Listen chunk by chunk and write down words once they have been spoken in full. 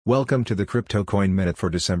Welcome to the Crypto Coin Minute for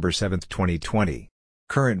December 7, 2020.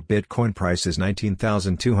 Current Bitcoin price is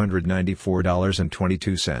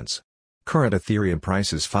 $19,294.22. Current Ethereum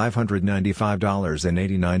price is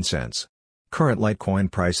 $595.89. Current Litecoin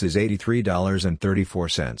price is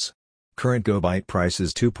 $83.34. Current GoByte price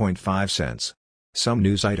is 2.5 cents. Some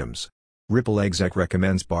news items. Ripple exec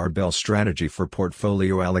recommends barbell strategy for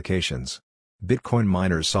portfolio allocations. Bitcoin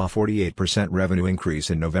miners saw 48% revenue increase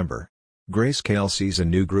in November. Grayscale sees a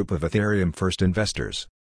new group of Ethereum first investors.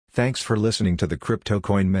 Thanks for listening to the Crypto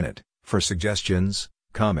Coin Minute. For suggestions,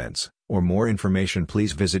 comments, or more information,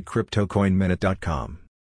 please visit cryptocoinminute.com.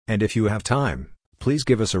 And if you have time, please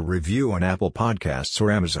give us a review on Apple Podcasts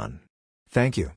or Amazon. Thank you.